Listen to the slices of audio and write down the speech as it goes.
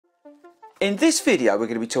In this video we're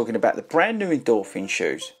going to be talking about the brand new Endorphin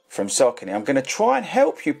shoes from Saucony. I'm going to try and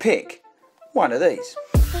help you pick one of these.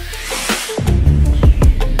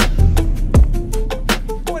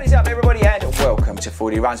 What is up everybody and welcome to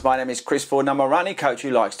FORDY Runs. My name is Chris Ford and I'm a running coach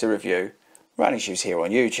who likes to review running shoes here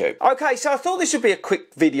on YouTube. Okay, so I thought this would be a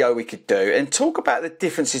quick video we could do and talk about the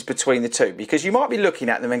differences between the two, because you might be looking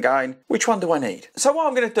at them and going, which one do I need? So what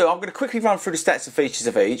I'm going to do, I'm going to quickly run through the stats and features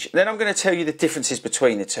of each, then I'm going to tell you the differences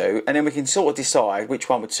between the two, and then we can sort of decide which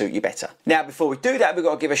one would suit you better. Now before we do that, we've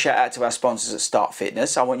got to give a shout out to our sponsors at Start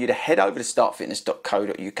Fitness. I want you to head over to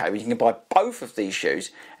startfitness.co.uk where you can buy both of these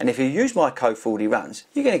shoes, and if you use my code FORDYRUNS,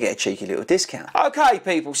 you're going to get a cheeky little discount. Okay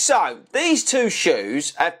people, so these two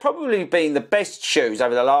shoes have probably been the best shoes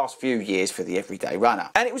over the last few years for the everyday runner.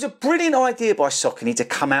 And it was a brilliant idea by Saucony to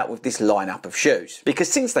come out with this lineup of shoes,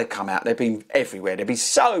 because since they've come out they've been everywhere. They've been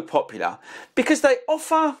so popular because they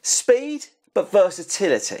offer speed but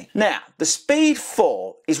versatility. Now, the Speed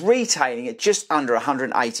 4 is retailing at just under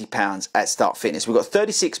 £180 at Start Fitness. We've got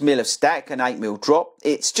 36mm of stack and 8mm drop.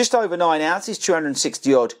 It's just over 9 ounces,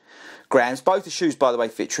 260 odd grams. Both the shoes, by the way,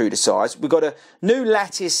 fit true to size. We've got a new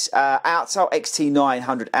lattice outsole,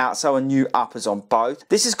 XT900 outsole, and new uppers on both.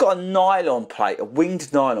 This has got a nylon plate, a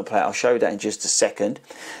winged nylon plate. I'll show you that in just a second.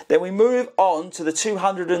 Then we move on to the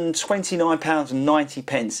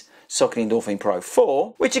 £229.90 Saucony Endorphin Pro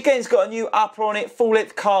 4, which again has got a new upper on it, full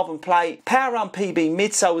length carbon plate, Power Run PB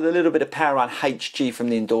midsole with a little bit of Power Run HG from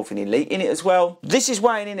the Endorphin Elite in it as well. This is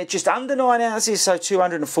weighing in at just under 9 ounces, so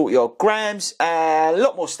 240 odd grams, a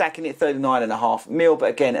lot more stack in it, 39.5mm, but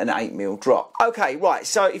again an 8mm drop. Okay, right,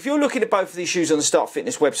 so if you're looking at both of these shoes on the Start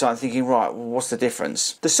Fitness website and thinking, right, well, what's the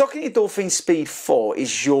difference? The Saucony Endorphin Speed 4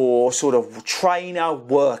 is your sort of trainer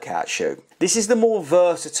workout shoe. This is the more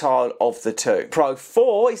versatile of the two. Pro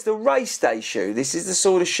 4 is the race day shoe. This is the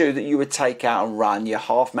sort of shoe that you would take out and run your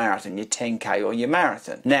half marathon, your 10k or your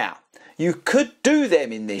marathon. Now, you could do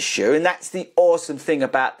them in this shoe, and that's the awesome thing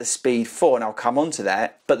about the Speed 4, and I'll come on to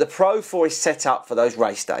that, but the Pro 4 is set up for those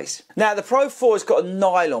race days. Now, the Pro 4 has got a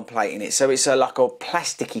nylon plate in it, so it's like a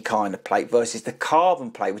plasticky kind of plate versus the carbon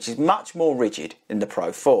plate, which is much more rigid in the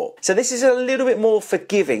Pro 4. So this is a little bit more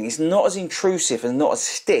forgiving. It's not as intrusive and not as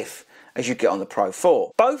stiff as you get on the Pro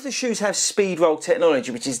 4. Both the shoes have speed roll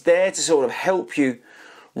technology, which is there to sort of help you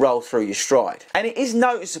roll through your stride. And it is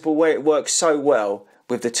noticeable where it works so well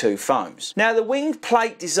with the two foams. Now, the winged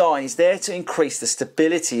plate design is there to increase the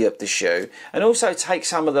stability of the shoe and also take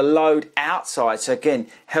some of the load outside, so again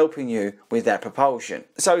helping you with that propulsion.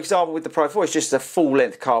 So for example, with the Pro 4 it's just a full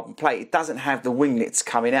length carbon plate. It doesn't have the winglets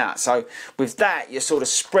coming out, so with that you're sort of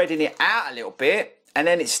spreading it out a little bit and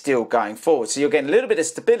then it's still going forward. So you're getting a little bit of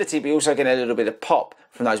stability, but you're also getting a little bit of pop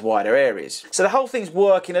from those wider areas. So the whole thing's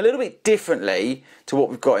working a little bit differently to what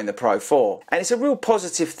we've got in the Pro 4. And it's a real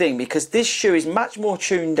positive thing because this shoe is much more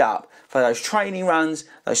tuned up for those training runs,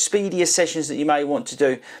 those speedier sessions that you may want to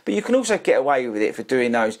do, but you can also get away with it for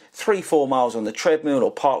doing those 3-4 miles on the treadmill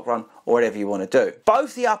or park run or whatever you want to do.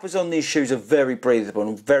 Both the uppers on these shoes are very breathable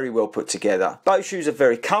and very well put together. Both shoes are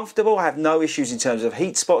very comfortable, have no issues in terms of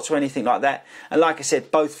heat spots or anything like that, and like I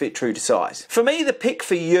said, both fit true to size. For me, the pick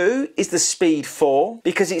for you is the Speed 4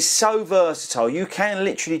 because it's so versatile. You can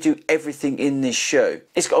literally do everything in this shoe.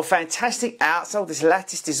 It's got a fantastic outsole. This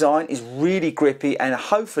lattice design is really grippy and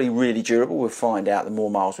hopefully really durable. We'll find out the more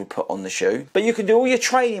miles we put on the shoe. But you can do all your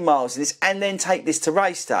training miles in this and then take this to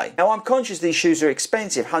race day. Now, I'm conscious these shoes are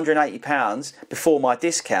expensive. £180 before my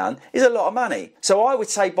discount is a lot of money. So I would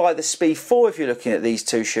say buy the Speed 4 if you're looking at these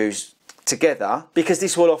two shoes together, because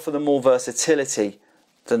this will offer them more versatility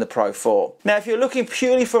than the Pro 4. Now, if you're looking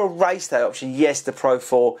purely for a race day option, yes, the Pro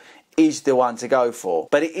 4 is the one to go for,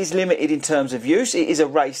 but it is limited in terms of use. It is a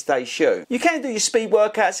race day shoe. You can do your speed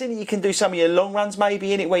workouts in it, you can do some of your long runs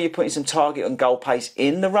maybe in it where you're putting some target and goal pace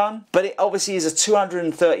in the run, but it obviously is a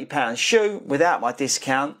 £230 shoe without my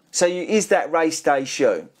discount, so it is that race day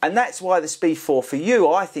shoe, and that's why the Speed 4 for you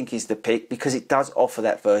I think is the pick, because it does offer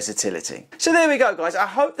that versatility. So there we go guys, I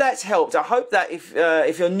hope that's helped. I hope that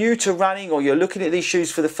if you're new to running or you're looking at these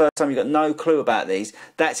shoes for the first time, you've got no clue about these,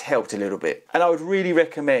 that's helped a little bit. And I would really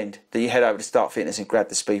recommend that you head over to Start Fitness and grab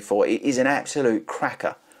the Speed 4. It is an absolute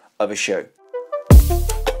cracker of a shoe.